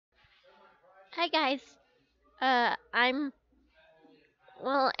Hi guys. I'm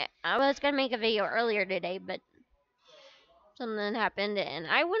well. I was gonna make a video earlier today, but something happened, and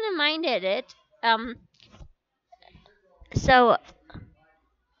I wouldn't minded it. Um, so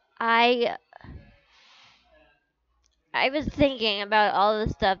I I was thinking about all the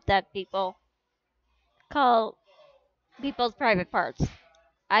stuff that people call people's private parts.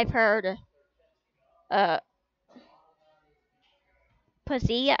 I've heard uh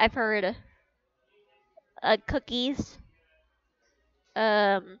pussy. I've heard cookies.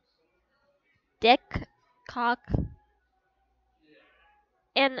 Um, dick, cock,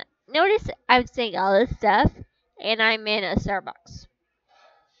 and notice I'm saying all this stuff, and I'm in a Starbucks.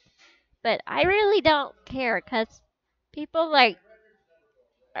 But I really don't care because people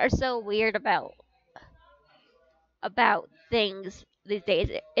are so weird about things these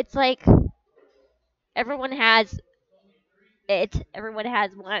days. It's like everyone has everyone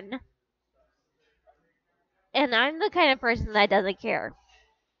has one, and I'm the kind of person that doesn't care.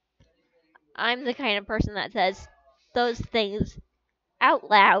 I'm the kind of person that says those things out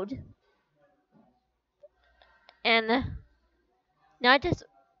loud and not just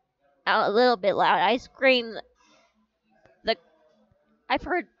out a little bit loud. I scream the I've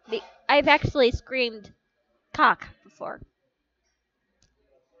heard I've actually screamed cock before.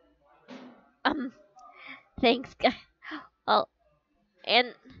 Um, thanks, guys. Well,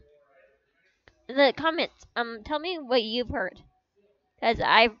 and in the comments, tell me what you've heard, because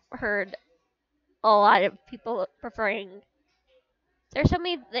I've heard a lot of people preferring. There's so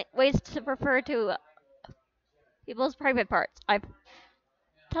many ways to refer to people's private parts.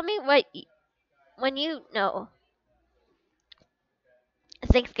 Tell me when you know.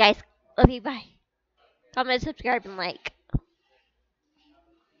 Thanks, guys. Love you. Bye. Comment, subscribe, and like.